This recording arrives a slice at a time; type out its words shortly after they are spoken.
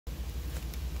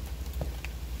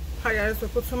Hi guys,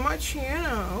 welcome to my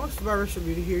channel. It's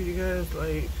BiracialBeauty here, you guys.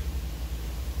 Like,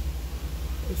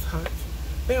 it's hot.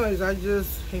 Anyways, I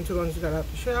just ain't too long, just got out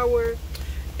the shower,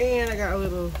 and I got a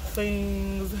little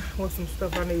things with some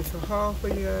stuff I need to haul for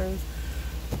you guys.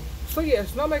 So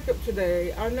yes, no makeup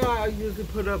today. I know I usually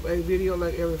put up a video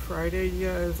like every Friday, you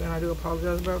guys, and I do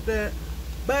apologize about that,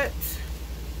 but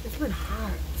it's been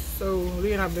hot, so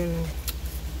then I've been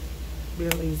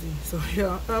being lazy. So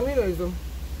yeah. Anyways,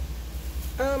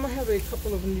 I have a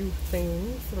couple of new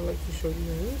things that I'd like to show you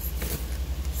guys.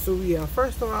 So yeah,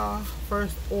 first off,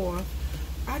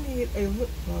 I need a lip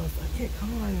gloss. I can't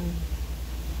come on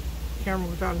camera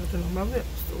without nothing on my lips,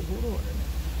 so hold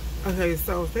on. Okay,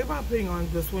 so think about putting on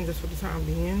this one just for the time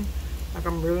being. Like,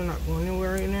 I'm really not going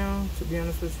anywhere right now, to be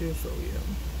honest with you. So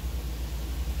yeah,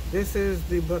 this is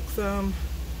the Buxom.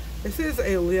 This is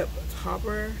a lip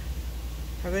topper,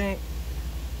 I think.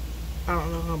 I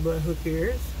don't know, but who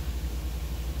cares?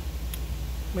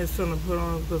 I'm just gonna put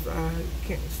on because I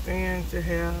can't stand to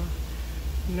have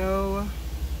no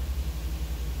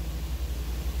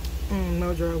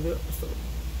dry lips. So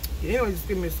yeah, anyway, just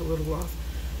give me just a little gloss.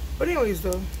 But anyways,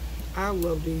 though, I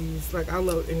love these. Like, I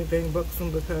love anything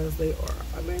Buxom because they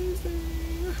are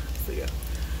amazing. So yeah.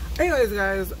 Anyways,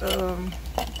 guys, and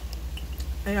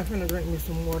I'm finna drink me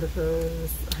some water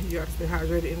because you gotta stay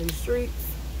hydrated in these streets.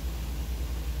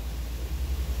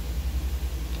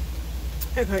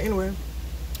 Okay, anyway.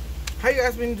 How you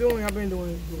guys been doing? I've been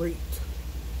doing great.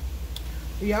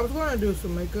 Yeah, I was going to do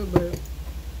some makeup, but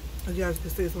as you guys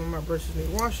can see, some of my brushes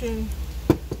need washing.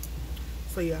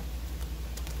 So yeah.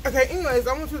 Okay, anyways,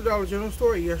 I went to the Dollar General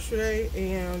store yesterday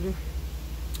and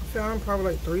found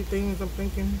probably like 3 things I'm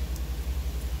thinking.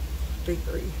 I think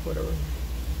 3, whatever.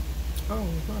 Oh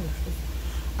my gosh.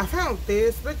 I found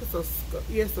this. I think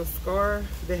it's a scarf.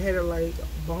 They had it like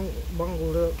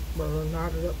bungled up or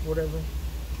knotted up, whatever.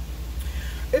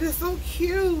 It is so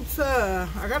cute. I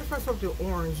gotta find something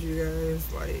orange, you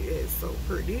guys. Like, it's so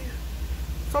pretty.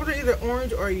 Something either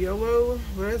orange or yellow,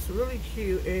 but it's really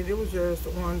cute. And it was just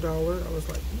 $1. I was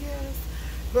like, yes.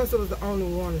 Plus, it was the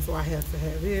only one, so I had to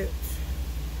have it.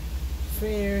 So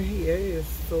yeah, it is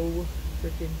so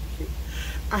freaking cute.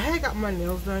 I had got my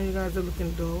nails done, you guys. They're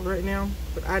looking dull right now,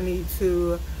 but I need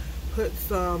to put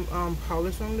some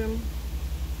polish on them.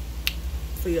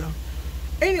 So yeah.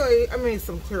 Anyway, I mean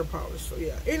some clear polish. So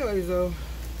yeah. Anyways, though.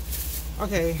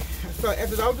 Okay. So at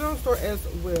the Dollar General store as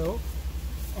well.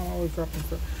 Oh, always dropping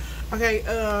stuff. Okay.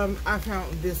 I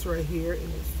found this right here,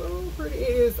 and it's so pretty.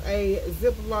 It is a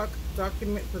Ziploc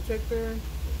document protector.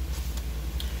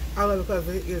 I love it because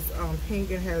it is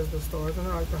pink and has the stars on it,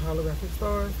 like the holographic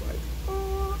stars. Like,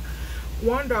 oh,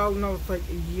 $1. And I was like,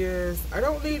 yes. I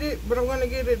don't need it, but I'm gonna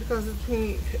get it because it's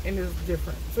pink and it's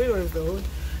different. So anyways, though.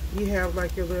 You have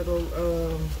like your little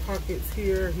pockets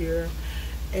here,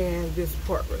 and this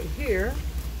part right here.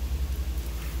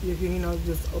 You can, you know,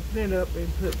 just open it up and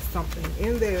put something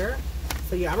in there.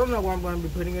 So yeah, I don't know what I'm going to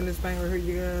be putting in this thing right here,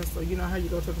 you guys. So you know how you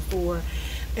go to the store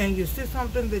and you see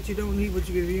something that you don't need, but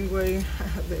you get it anyway.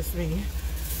 That's me.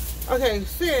 Okay,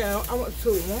 so I went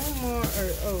to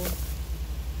Walmart.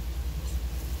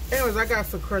 Anyways, I got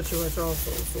some crutch wrench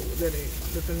also, so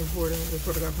that's important. That's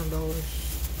what I got from Dollar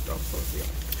Store. Yeah.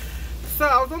 So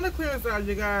I was on the clearance aisle,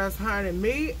 you guys, honey.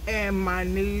 Me and my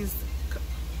niece.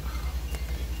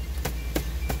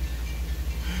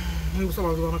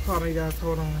 Someone's gonna call me, you guys.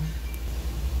 Hold on.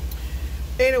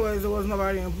 Anyways, there was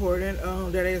nobody important.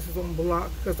 That ass is on block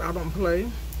because I don't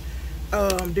play.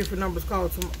 Different numbers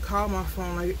call my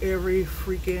phone like every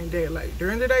freaking day. Like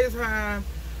during the daytime,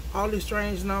 all these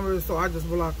strange numbers, so I just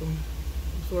block them.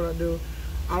 That's what I do.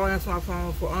 I don't answer my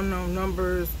phone for unknown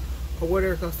numbers or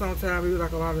whatever, because sometimes there's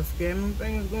like a lot of scamming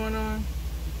things going on.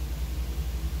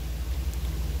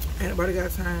 Ain't nobody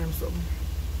got time. So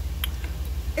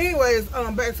anyways,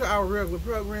 back to our regular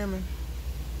programming.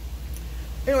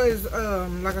 Anyways,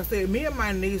 like I said, me and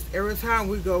my niece, every time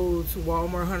we go to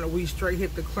Walmart, honey, we straight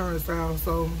hit the clearance aisle.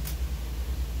 So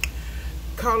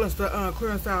call us the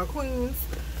clearance aisle queens.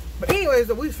 But anyways,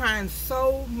 we find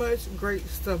so much great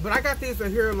stuff. But I got these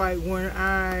right here like when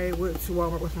I went to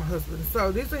Walmart with my husband.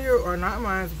 So these are here are not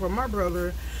mine, it's for my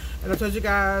brother. And I told you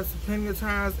guys plenty of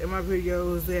times in my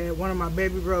videos that one of my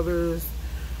baby brothers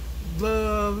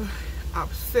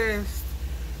obsessed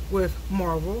with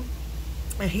Marvel.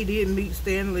 And he did meet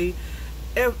Stan Lee.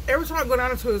 Every time I go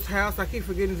down to his house, I keep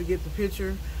forgetting to get the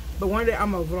picture. But one day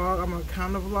I'm gonna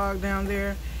kind of vlog down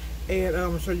there. And I'm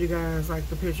gonna show you guys like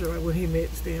the picture, like when he met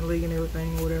Stan Lee and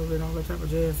everything, whatever, and all that type of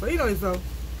jazz. So anyways, so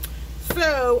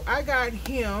I got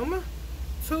him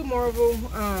 2 Marvel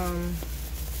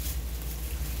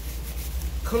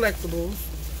collectibles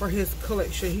for his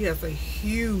collection. He has a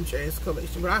huge ass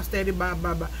collection, but I steady buy.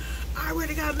 I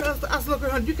already got enough stuff. I was looking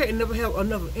at her, you can't never have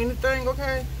enough of anything,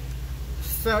 okay?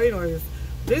 So anyways,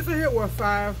 these are here were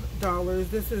 $5.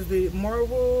 This is the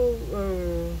Marvel,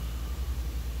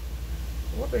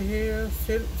 what the hell?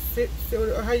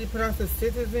 How you pronounce it?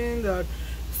 Citizen, the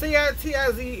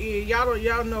CITIZE.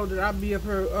 Y'all know that I be up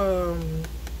here,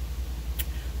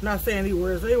 not saying these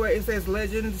words. Anyway, it says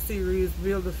Legend Series,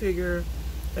 build a figure,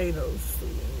 Thanos.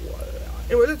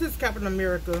 Anyway, this is Captain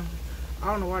America. I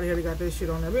don't know why the hell they got this shit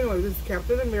on there. But anyway, this is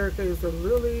Captain America. It's a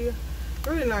really,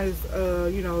 really nice,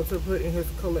 you know, to put in his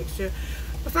collection.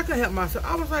 But I couldn't help myself.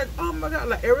 I was like, oh my God.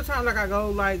 Like, every time, like, I go,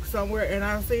 like, somewhere and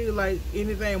I see, like,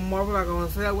 anything Marvel, like, on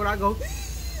sale, when I go,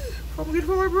 I'm getting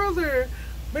for my brother.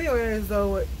 But anyway,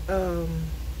 so,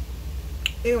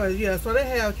 anyways, yeah. So they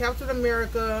have Captain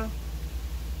America.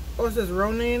 Oh, it says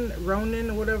Ronin,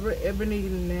 whatever, Ebony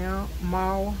Now,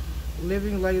 Maul,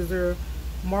 Living Laser,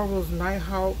 Marvel's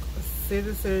Nighthawk,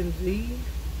 Citizen Z,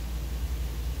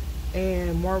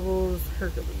 and Marvel's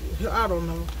Hercules. I don't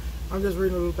know. I'm just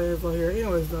reading little things on here.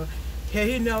 Anyways, yeah,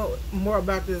 he know more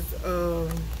about this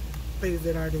things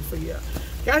than I do. So yeah,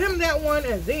 got him that one,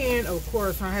 and then of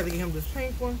course I had to get him this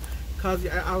pink one because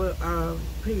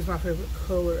pink is my favorite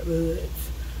color.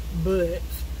 But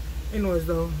anyways,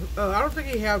 though, I don't think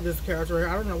he have this character right here.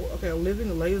 I don't know. Okay,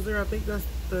 Living Laser. I think that's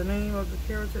the name of the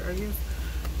character, I guess.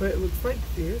 But it looks like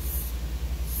this.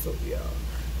 So yeah,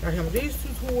 got him these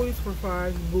two toys for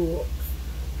 $5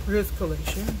 for his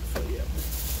collection. So yeah.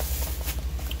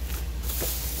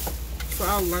 So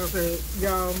like I said,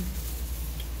 y'all,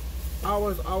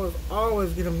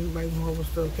 always get him like Marvel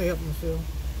stuff. Can't help myself.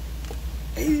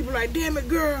 And he be like, damn it,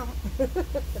 girl.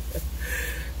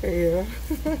 Yeah.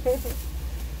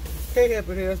 Can't help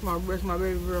it. That's my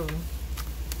baby brother.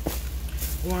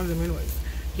 One of them, anyways.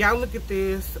 Y'all look at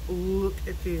this. Look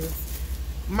at this.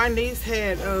 My niece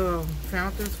had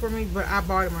found this for me, but I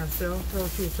bought it myself. So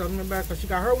she was telling me about it because she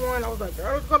got her one. I was like,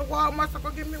 girl, let's go to Walmart. So go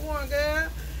get me one, girl.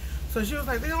 So she was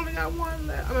like, they only got one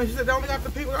left. I mean, she said they only got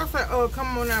the pink one. I was like, oh,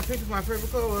 come on now. Pink is my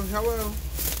favorite color. Hello.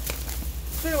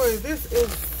 So anyways, this is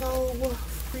so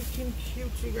freaking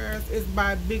cute, you guys. It's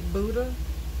by Big Buddha.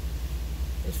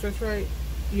 It's just right.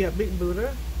 Yeah, Big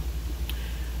Buddha.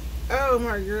 Oh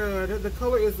my God, the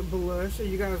color is blush.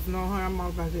 You guys know how I'm all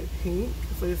about that pink.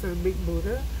 So it says Big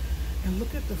Buddha. And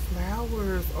look at the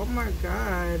flowers. Oh my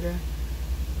God.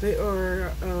 They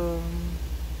are,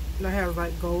 they have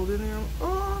like gold in them.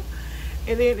 Oh.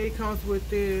 And then it comes with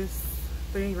this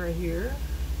thing right here,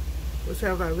 which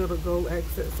has like little gold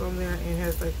accents on there and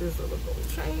has like this little gold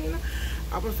chain.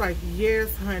 I was like,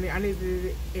 yes, honey, I needed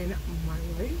it in my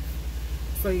life.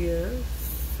 So yes,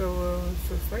 so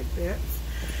just like that.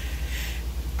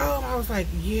 I was like,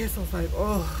 yes. I was like,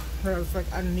 oh, I was like,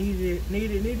 I need it.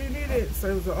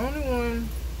 So it was the only one.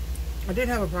 I didn't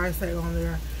have a price tag on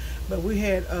there, but we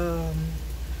had.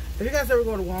 If you guys ever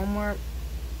go to Walmart,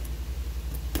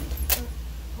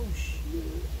 oh shit!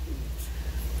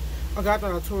 I got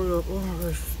the tutorial.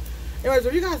 Oh, anyways,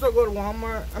 if you guys don't go to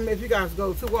Walmart, I mean, if you guys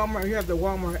go to Walmart, you have the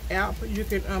Walmart app. You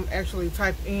can actually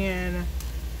type in.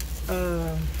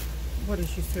 What did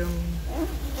she tell me?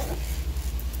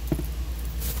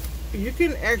 You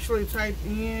can actually type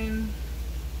in,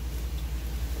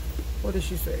 what did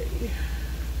she say?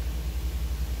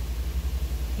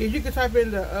 Yeah, you can type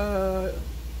in the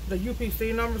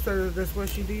UPC number, so that's what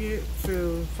she did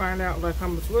to find out like how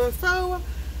much it was. So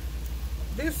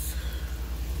this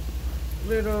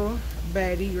little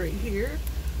baddie right here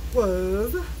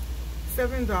was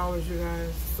 $7, you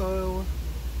guys. So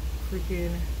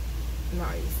freaking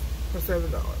nice for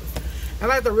 $7. And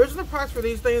like the original price for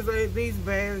these things, these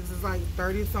bags is like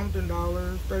 $30-something,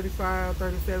 $35, $37,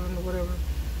 or whatever,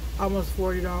 almost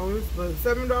 $40. But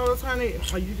 $7, honey,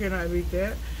 you cannot beat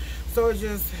that. So it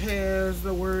just has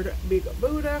the word Big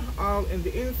Buddha all in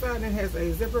the inside. It has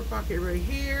a zipper pocket right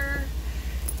here,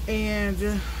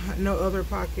 and no other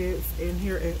pockets in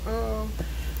here at all.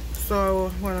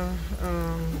 So I'm gonna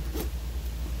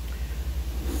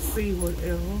see what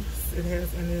else it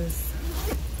has in this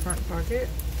front pocket.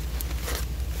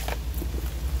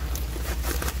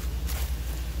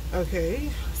 Okay,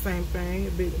 same thing,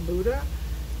 Big Buddha,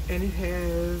 and it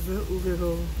has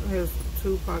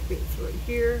two pockets right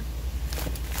here.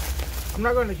 I'm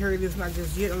not going to carry this not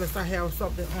just yet unless I have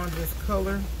something on this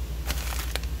color.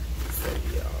 So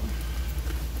yeah,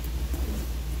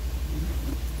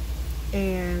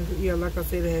 and yeah, like I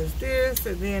said, it has this,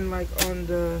 and then like on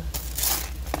the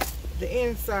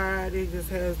inside, it just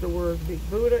has the word Big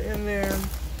Buddha in there.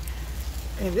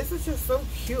 And this is just so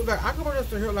cute. Like, I can wear this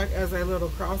to here like as a little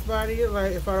crossbody,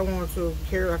 like if I don't want to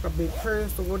carry like a big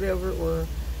purse or whatever. Or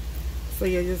so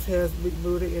yeah, it just has big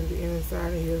booty in the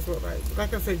inside of here. So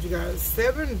like I said, you guys,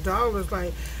 $7.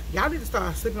 Like, y'all need to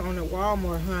start sleeping on the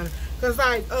Walmart, honey. Cause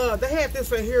like they had this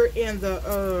right here in the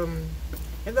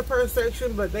purse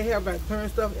section, but they have like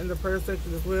clearance stuff in the purse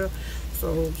section as well.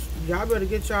 So y'all better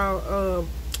get y'all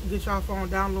phone,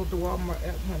 download the Walmart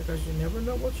app, honey, because you never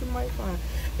know what you might find.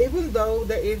 Even though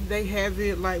they have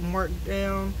it like marked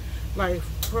down, like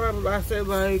probably I said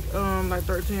like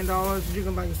 $13, you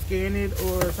can like scan it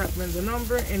or type in the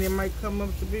number, and it might come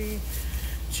up to be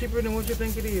cheaper than what you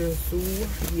think it is. So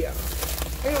yeah.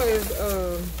 Anyways,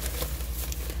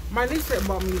 my niece had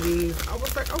bought me these. I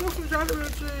was like, I want some Jolly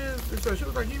Ranchers. So she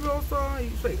was like, you want some? I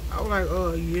was like,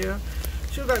 yeah.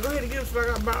 She was like, go ahead and get them. So I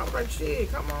was like,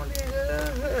 shit, come on then,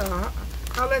 hell,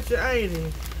 I'll let you, ain't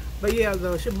it? But yeah,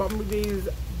 though, she bought me these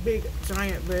big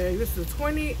giant bags. This is a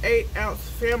 28-ounce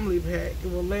family pack.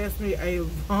 It will last me a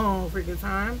long freaking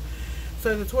time.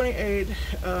 So it's a 28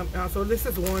 ounce. So this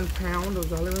is 1 pound of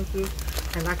Jolly Ranchers,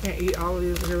 and I can't eat all of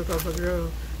this here because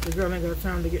the girl ain't got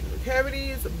time to get in the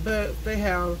cavities. But they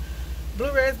have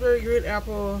blue raspberry, green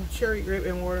apple, cherry grape,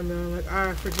 and watermelon. Like,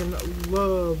 I freaking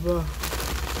love.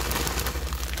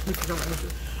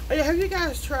 Oh yeah, have you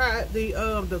guys tried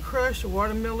the crushed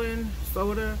watermelon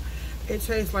soda? It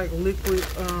tastes like liquid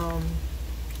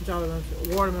Jolly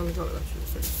Rancher, watermelon Jolly Rancher.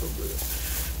 It's so good.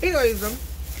 Anyways,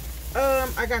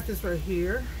 I got this right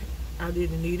here. I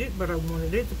didn't need it, but I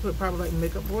wanted it to put probably like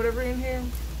makeup or whatever in here.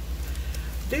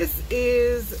 This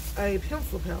is a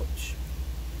pencil pouch.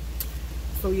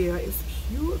 So yeah, it's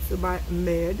cute. It's by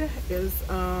Med. It's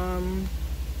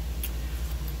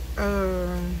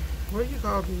what do you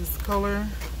call this color?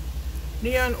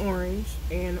 Neon orange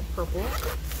and purple.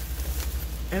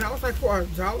 And I was like, for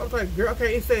 $1. I was like, girl,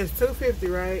 okay, it says $2.50,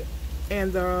 right?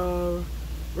 And the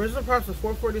original price was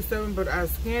 $4.47, but I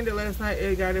scanned it last night.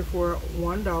 It got it for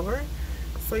 $1.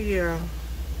 So yeah,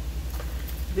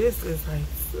 this is like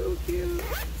so cute.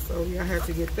 So yeah, I had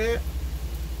to get that.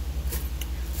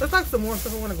 There's like some more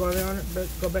stuff I want to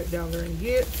go back down there and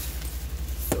get.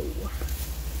 So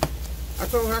I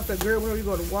told her, I said, girl, whenever you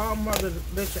go to Walmart,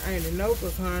 let your auntie know,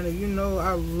 because, honey, you know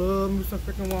I love me some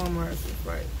freaking Walmart.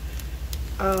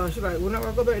 She's like, whenever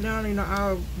I go back down, you know,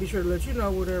 I'll be sure to let you know,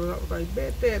 whatever. I was like,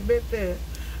 bet that.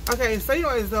 Okay, so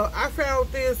anyways, though, I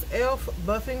found this e.l.f.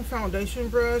 buffing foundation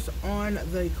brush on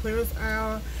the clearance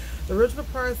aisle. The original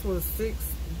price was $6,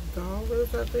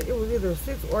 I think. It was either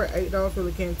 $6 or $8,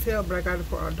 really can't tell, but I got it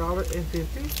for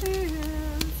 $1.50.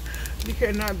 You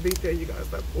cannot beat that, you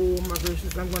guys. Like, oh my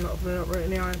gracious, I'm going to open it up right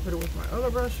now and put it with my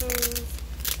other brushes.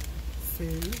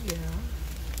 See, yeah.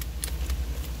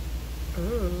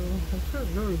 Oh, it feels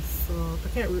really soft. I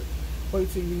can't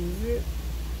wait to use it.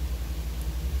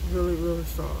 Really, really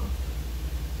soft.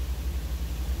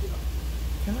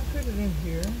 Can I put it in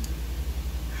here?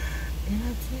 And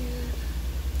I did.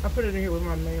 I put it in here with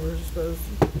my main brush because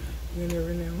you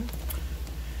never know.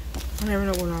 I never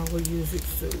know when I will use it,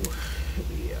 so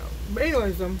yeah. But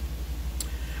anyways,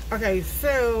 okay,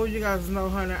 so you guys know,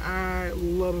 honey, I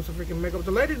love me some freaking makeup.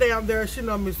 The lady down there, she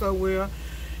knows me so well.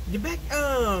 You back,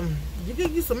 you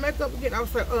get you some makeup again? I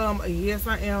was like, yes,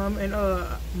 I am. And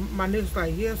my niece's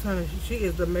like, yes, honey, she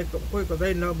is the makeup queen, because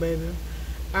they know, baby,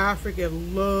 I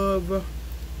freaking love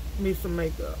me some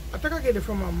makeup. I think I get it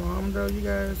from my mom, though, you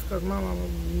guys, because my mama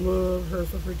loves her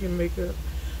some freaking makeup.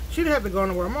 She didn't have to go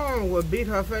nowhere. My mama would beat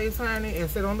her face, honey, and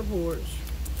sit on the porch.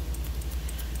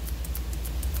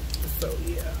 So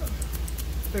yeah,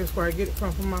 that's where I get it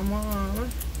from my mom.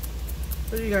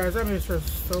 So you guys, I miss her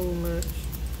so much.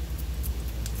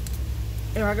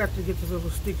 And I got to get this little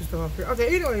sticky stuff off here.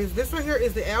 Okay, anyways, this right here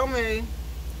is the Almay.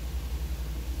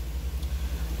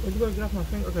 Are you gonna get off my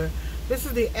finger? Okay. This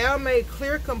is the Almay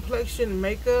Clear Complexion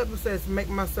Makeup. It says make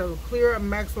myself clear,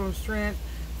 maximum strength,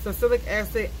 salicylic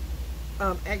acid,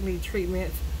 acne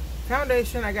treatment.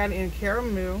 Foundation, I got it in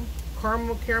caramel,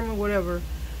 whatever.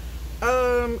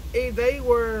 They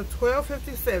were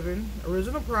 $12.57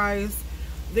 original price.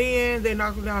 Then they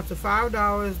knocked it down to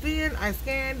 $5. Then I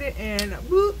scanned it and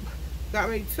whoop, got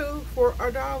me 2 for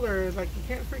 $1. Like, you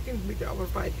can't freaking beat that. I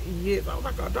was like, yes. I was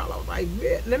like, $1. I was like,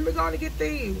 yeah, let me go and get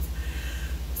these.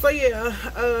 So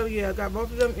yeah, yeah, got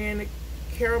both of them in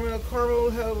caramel,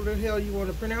 however the hell you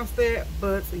want to pronounce that.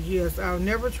 But yes, I've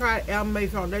never tried Almay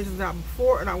foundations out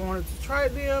before, and I wanted to try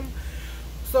them.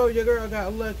 So your girl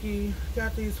got lucky,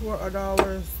 got these for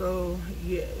 $1. So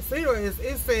yeah. So anyways,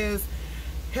 it says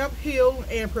help heal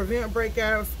and prevent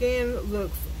breakout. Skin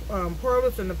looks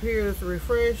poreless and appears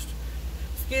refreshed.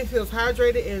 Skin feels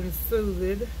hydrated and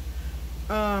soothed.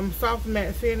 Soft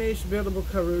matte finish, buildable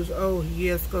coverage. Oh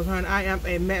yes, because honey, I am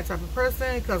a matte type of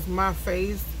person because my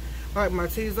face, like my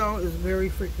T-zone, is very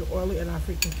freaking oily and I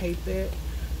freaking hate that.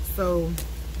 So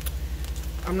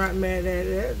I'm not mad at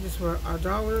that. Just for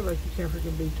 $1, like you can't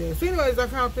freaking beat that. So anyways, I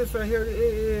found this right here. It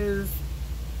is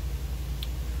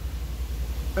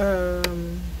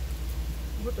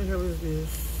what the hell is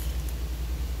this?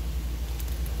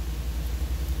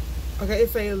 Okay,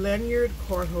 it's a lanyard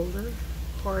card holder.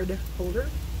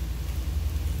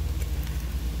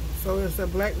 So it's a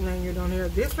black lanyard on here.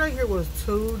 This right here was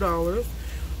 $2.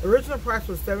 Original price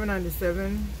was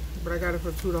 $7.97, but I got it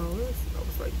for $2. I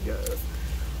was like, yes.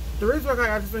 The reason why I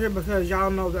got this in here because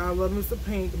y'all know that I love me some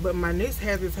pink, but my niece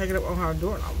had this hanging up on her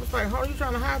door, and I was like, "How are you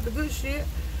trying to hide the good shit?"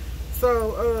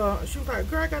 So she was like,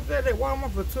 "Girl, I got that at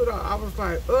Walmart for $2." I was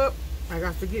like, I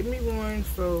got to get me one."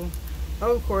 So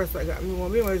of course I got me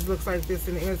one. Anyways, it looks like this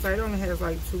in the inside. It only has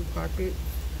like 2 pockets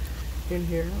in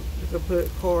here. You can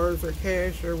put cards or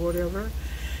cash or whatever.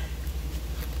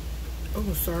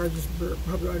 Oh, sorry, just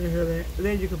hope y'all didn't hear that.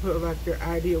 Then you can put like your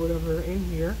ID or whatever in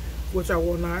here, which I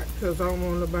will not, because I don't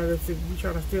want nobody to be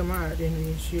trying to steal my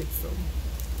identity and shit. So,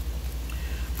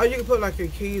 oh, you can put like your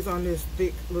keys on this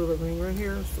thick little ring right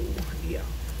here. So yeah,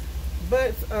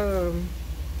 but oh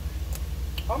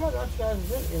my gosh, guys, is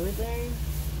that everything?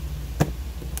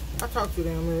 I talk too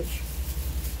damn much.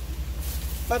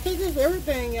 But I think that's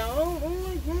everything, y'all. Oh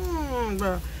my god,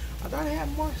 bro. I thought I had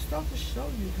more stuff to show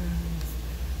you guys.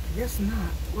 I guess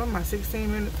not. What am I,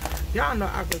 16 minutes? Y'all know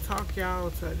I could talk y'all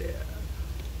to that.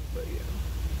 But yeah.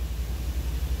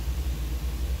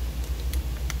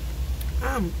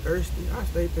 I'm thirsty. I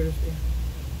stay thirsty.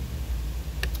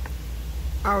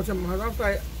 I was telling my husband, I was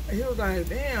like, he was like,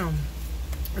 damn.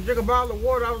 I drink a bottle of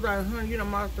water. I was like, honey, you know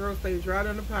my throat stays right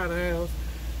in the powder house.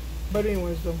 But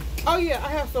anyway, so oh yeah, I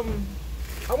have some.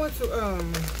 I went to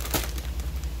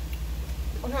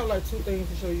I have like 2 things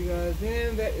to show you guys.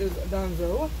 Then that is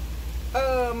Donzo.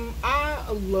 I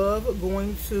love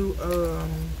going to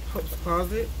Hope's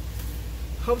Closet.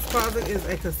 Hope's Closet is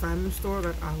a consignment store.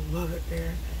 Like, I love it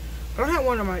there. I don't have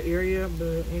one in my area,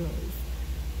 but you know,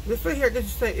 this right here, I guess you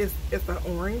say it's the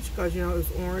orange, because you know it's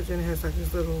orange and it has like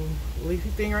this little leafy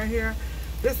thing right here.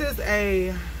 This is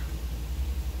a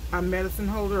medicine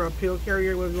holder, a pill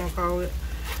carrier, whatever you want to call it.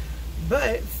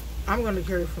 But I'm going to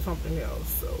carry it for something else.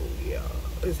 So yeah,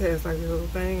 it has like a little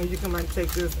thing, and you can like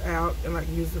take this out and like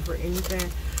use it for anything.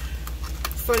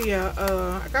 So yeah,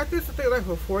 I got this I think like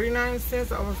for 49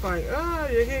 cents. I was like, oh,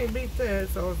 you can't beat that.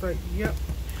 So I was like, yep.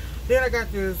 Then I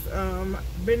got this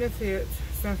Benefit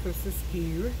San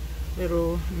Francisco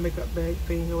little makeup bag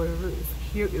thing or whatever. It's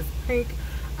cute. It's pink.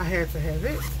 I had to have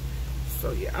it.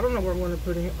 So yeah, I don't know what I'm going to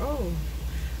put in. Oh,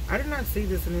 I did not see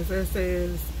this in this. It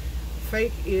says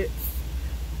Fake It's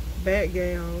Bad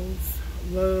Gowns,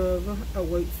 Love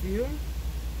Awaits You.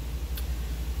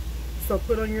 So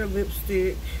put on your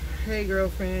lipstick. Hey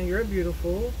girlfriend, you're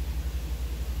beautiful.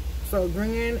 So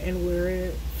grin and wear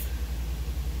it.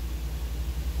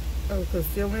 Oh,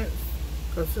 concealant,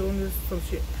 some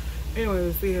shit.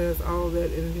 Anyways, it has all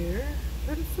that in there.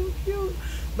 That is so cute.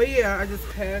 But yeah, I just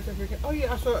had to freaking. Oh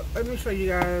yeah, let me show you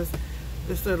guys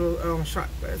this little shot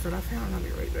glass that I found. I'll be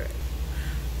right back.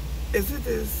 Isn't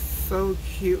this so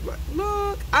cute? Like,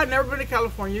 look, I've never been to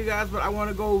California, you guys, but I want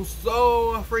to go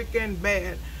so freaking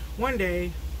bad. One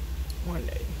day,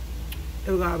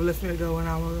 it was gonna bless me to go, and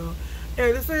I will go.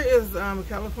 Yeah, this here is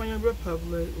California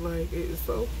Republic. Like, it is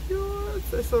so cute.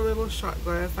 It's a little shot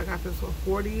glass. I got this for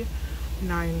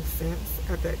 49 cents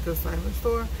at that consignment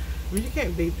store. I mean, you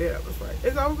can't beat that. I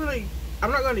was like,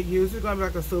 I'm not gonna use it. It's gonna be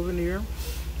like a souvenir.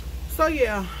 So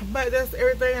yeah, but that's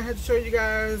everything I had to show you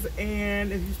guys.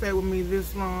 And if you stay with me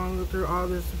this long through all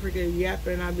this freaking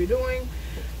yapping I be doing,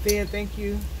 then thank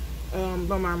you. Don't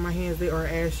mind my hands, they are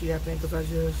ashy, I think, because I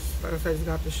just, like I said, just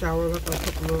got the shower like a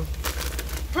couple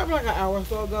of, probably like an hour or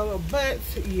so ago. But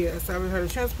yes, I haven't had a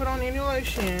chance to put on any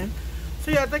lotion.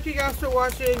 So yeah, thank you guys for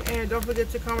watching, and don't forget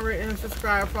to comment, rate, and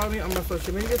subscribe. Follow me on my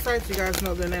social media sites. You guys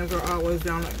know their names are always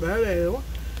down below.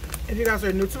 If you guys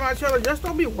are new to my channel, just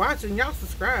don't be watching, y'all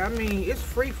subscribe. I mean, it's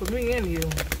free for me and you.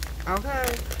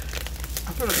 Okay,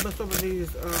 I'm gonna bust over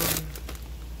these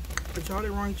the Jolly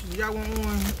Ranchers. Y'all want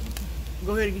one?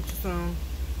 Go ahead and get you some.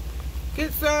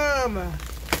 Get some.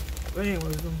 But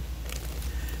anyways,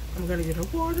 I'm gonna get a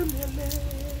watermelon.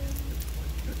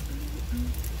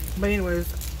 But anyways,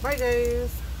 bye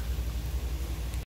guys.